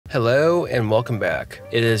Hello and welcome back.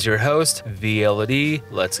 It is your host, VLD.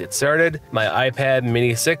 Let's get started. My iPad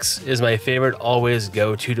Mini 6 is my favorite always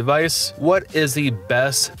go-to device. What is the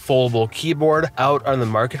best foldable keyboard out on the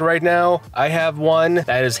market right now? I have one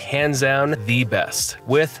that is hands down the best,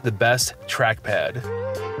 with the best trackpad.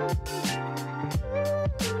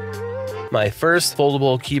 My first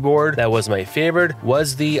foldable keyboard that was my favorite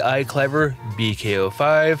was the iClever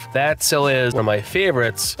BK05. That still is one of my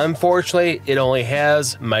favorites. Unfortunately, it only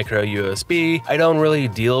has micro USB. I don't really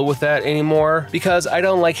deal with that anymore because I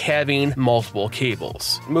don't like having multiple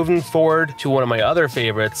cables. Moving forward to one of my other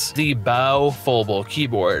favorites, the Bow foldable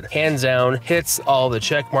keyboard. Hands down, hits all the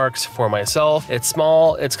check marks for myself. It's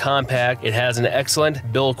small, it's compact, it has an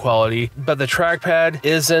excellent build quality, but the trackpad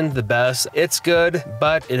isn't the best. It's good,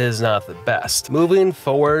 but it is not the best. Moving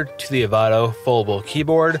forward to the Avado foldable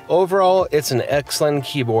keyboard. Overall, it's an excellent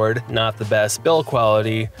keyboard, not the best build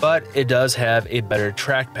quality, but it does have a better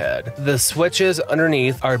trackpad. The switches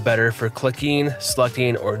underneath are better for clicking,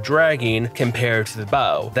 selecting, or dragging compared to the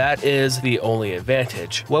Bow. That is the only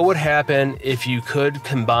advantage. What would happen if you could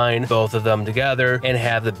combine both of them together and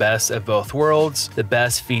have the best of both worlds, the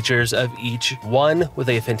best features of each, one with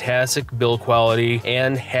a fantastic build quality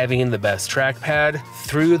and having the best trackpad?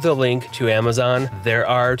 Through the link to Amazon, there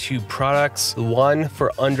are two products, one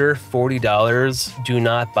for under $40. Do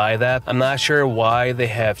not buy that. I'm not sure why they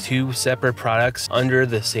have two separate products under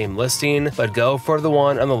the same listing, but go for the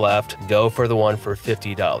one on the left, go for the one for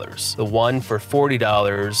 $50. The one for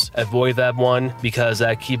 $40, avoid that one because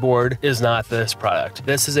that keyboard is not this product.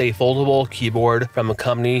 This is a foldable keyboard from a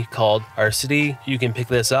company called Arcity. You can pick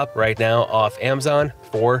this up right now off Amazon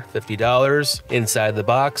for $50. Inside the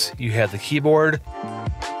box, you have the keyboard.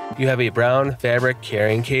 You have a brown fabric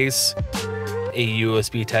carrying case, a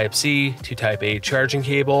USB Type-C to Type-A charging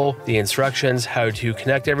cable, the instructions how to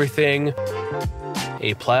connect everything,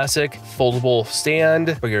 a plastic foldable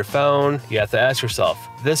stand for your phone. You have to ask yourself,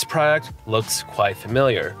 this product looks quite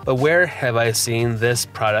familiar, but where have I seen this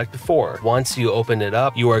product before? Once you open it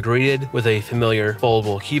up, you are greeted with a familiar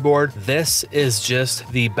foldable keyboard. This is just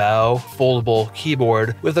the Bow foldable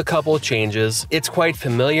keyboard with a couple changes. It's quite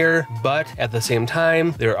familiar, but at the same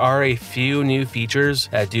time, there are a few new features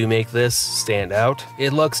that do make this stand out.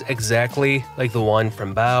 It looks exactly like the one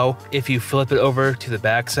from Bow. If you flip it over to the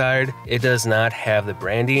back side, it does not have the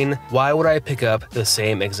branding. Why would I pick up the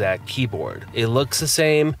same exact keyboard? It looks the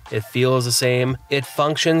same, it feels the same, it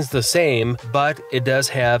functions the same, but it does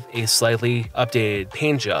have a slightly updated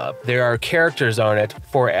paint job. There are characters on it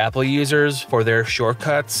for Apple users for their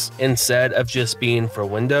shortcuts instead of just being for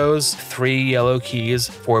Windows, 3 yellow keys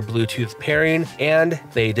for Bluetooth pairing, and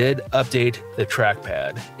they did update the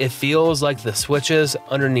trackpad. It feels like the switches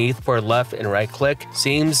underneath for left and right click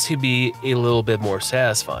seems to be a little bit more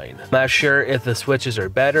satisfying. I'm not sure if the switches are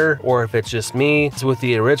better or if it's just me. So with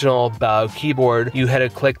the original Bow keyboard, you had to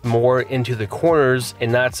click more into the corners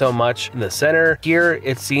and not so much in the center. Here,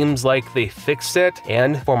 it seems like they fixed it,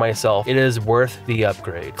 and for myself, it is worth the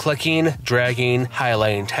upgrade. Clicking, dragging,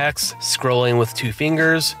 highlighting text, scrolling with 2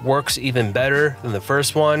 fingers works even better than the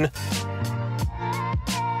first one.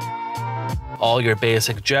 All your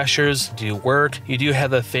basic gestures do work. You do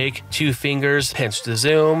have the fake 2 fingers pinch to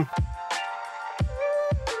zoom.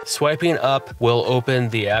 Swiping up will open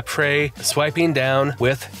the app tray. Swiping down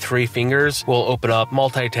with 3 fingers will open up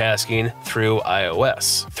multitasking through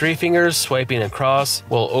iOS. 3 fingers swiping across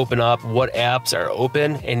will open up what apps are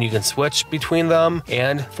open and you can switch between them,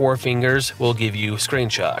 and 4 fingers will give you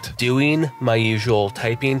screenshot. Doing my usual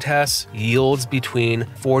typing tests yields between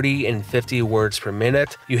 40 and 50 words per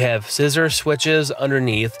minute. You have scissor switches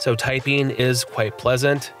underneath, so typing is quite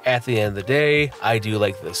pleasant. At the end of the day, I do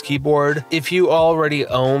like this keyboard. If you already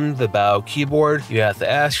own the Bow keyboard, you have to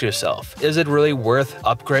ask yourself, is it really worth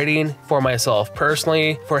upgrading? For myself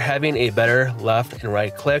personally, for having a better left and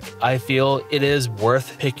right click, I feel it is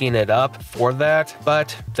worth picking it up for that,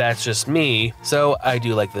 but that's just me, so I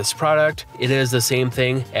do like this product. It is the same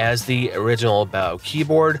thing as the original Bow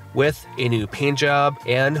keyboard with a new paint job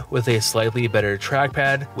and with a slightly better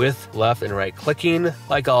trackpad with left and right clicking.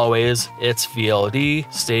 Like always, it's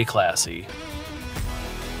VLD, stay classy.